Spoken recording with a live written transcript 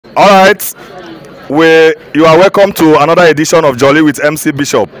All right, you are welcome to another edition of Jolly with MC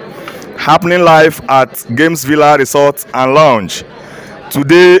Bishop, happening live at Games Villa Resort and Lounge.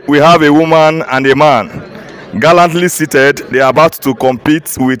 Today we have a woman and a man gallantly seated. They are about to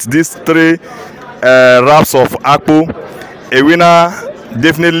compete with these three wraps of akpu. A winner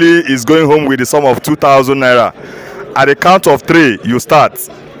definitely is going home with the sum of 2,000 naira. At the count of three, you start.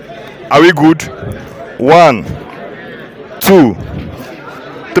 Are we good? One, two,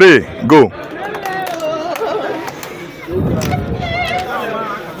 three, go.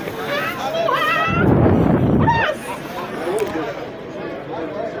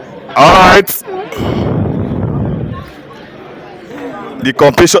 All right. The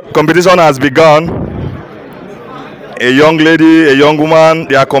competition has begun. A young lady, a young woman,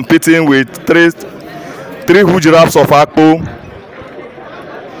 they are competing with three huge wraps of akpu.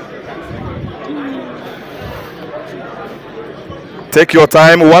 Take your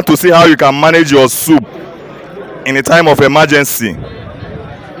time. We want to see how you can manage your soup in a time of emergency.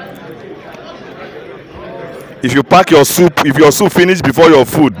 If you pack your soup, if your soup finished before your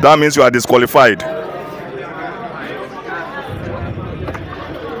food, that means you are disqualified.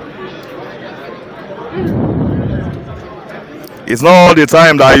 It's not all the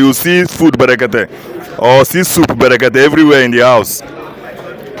time that you see food berekete or see soup berekete everywhere in the house.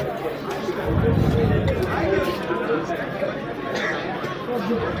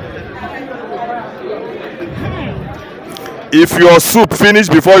 If your soup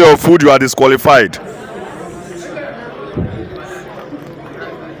finished before your food, you are disqualified.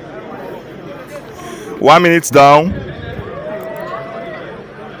 One minute down.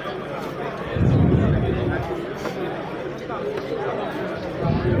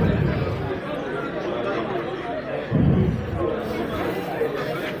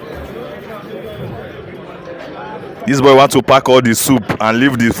 This boy wants to pack all the soup and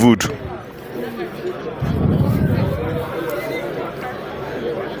leave the food.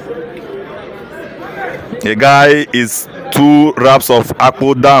 The guy is 2 wraps of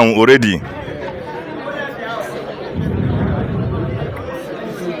akpu down already.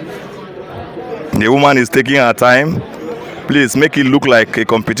 The woman is taking her time. Please make it look like a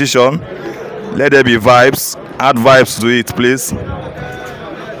competition. Let there be vibes. Add vibes to it, please.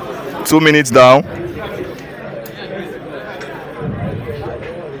 2 minutes down.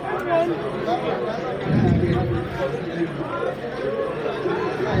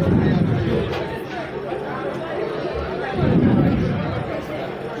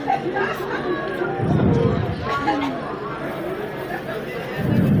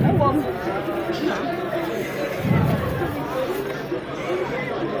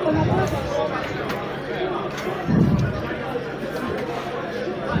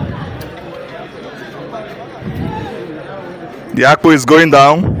 The akpu is going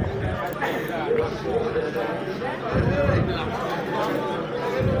down.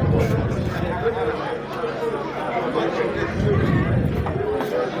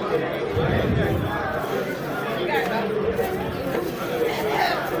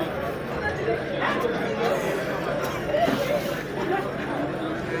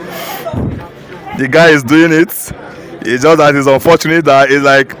 The guy is doing it. It's just that it's unfortunate that it's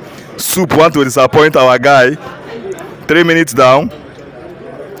like soup want to disappoint our guy. 3 minutes down.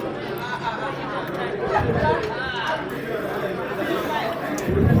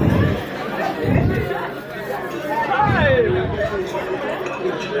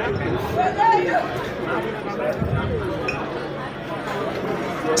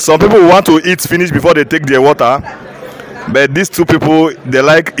 Some people want to eat finish before they take their water, but these two people, they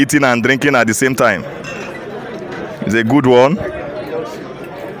like eating and drinking at the same time. It's a good one.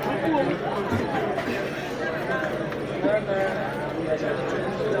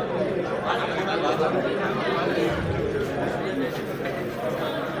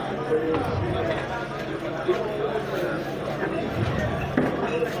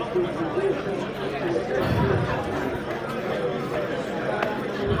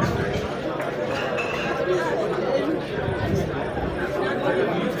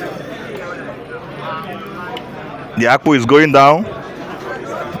 The akpu is going down.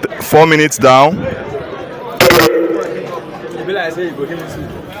 4 minutes down.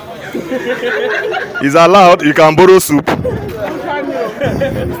 It's allowed. You can borrow soup.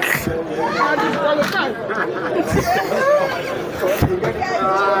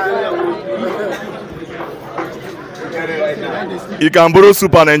 You can borrow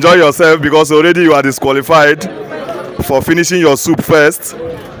soup and enjoy yourself because already you are disqualified for finishing your soup first.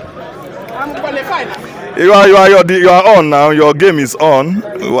 I'm qualified. You are on now. Your game is on.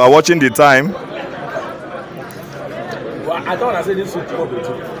 We are watching the time. I don't want to say this soup.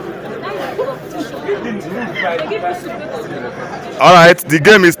 All right, the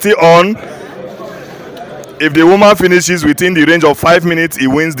game is still on. If the woman finishes within the range of 5 minutes, he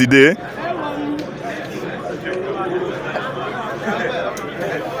wins the day.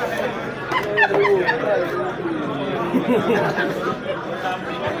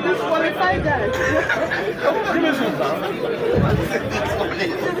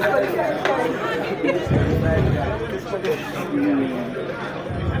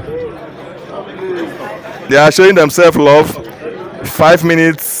 They are showing themselves love. 5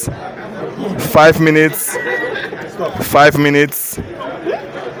 minutes. 5 minutes. 5 minutes.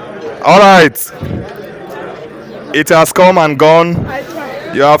 All right. It has come and gone.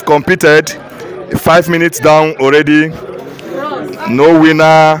 You have competed. 5 minutes down already. No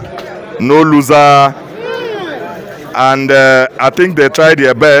winner, no loser. And I think they tried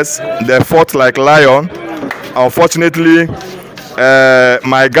their best. They fought like lion. Unfortunately,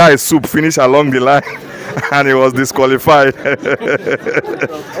 my guy Soup finished along the line and he was disqualified.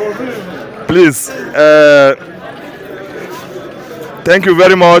 Please, thank you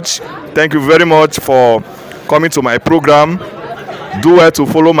very much. Thank you very much for coming to my program. Do well to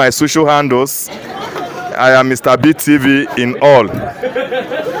follow my social handles. I am Mr. B TV in all.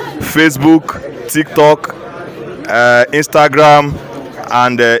 Facebook, TikTok, Instagram,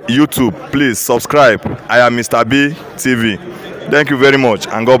 and YouTube. Please subscribe. I am Mr. B TV. Thank you very much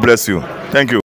and God bless you. Thank you.